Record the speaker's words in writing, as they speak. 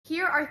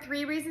Here are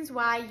 3 reasons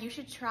why you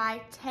should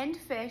try tinned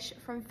fish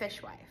from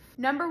Fishwife.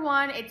 Number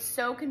 1, it's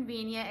so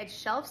convenient. It's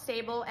shelf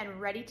stable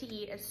and ready to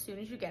eat as soon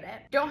as you get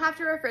it. Don't have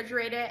to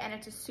refrigerate it, and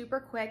it's a super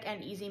quick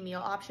and easy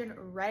meal option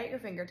right at your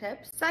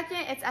fingertips. Second,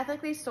 it's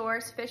ethically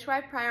sourced.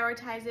 Fishwife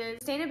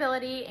prioritizes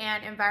sustainability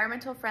and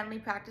environmental friendly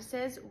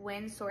practices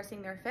when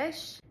sourcing their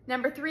fish.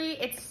 Number 3,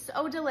 it's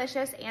so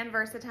delicious and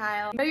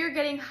versatile. You know you're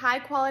getting high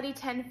quality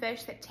tinned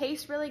fish that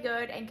tastes really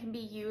good and can be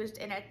used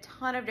in a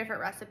ton of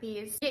different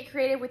recipes. Get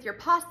creative with your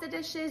pasta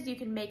dishes. You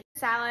can make a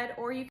salad,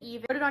 or you can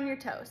even put it on your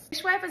toast.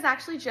 Fishwife is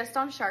actually just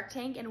on Shark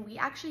Tank, and we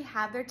actually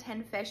have their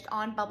tinned fish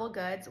on Bubble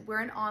Goods. We're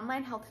an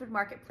online health food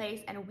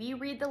marketplace, and we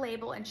read the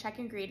label and check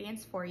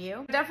ingredients for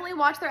you. Definitely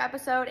watch their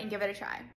episode and give it a try.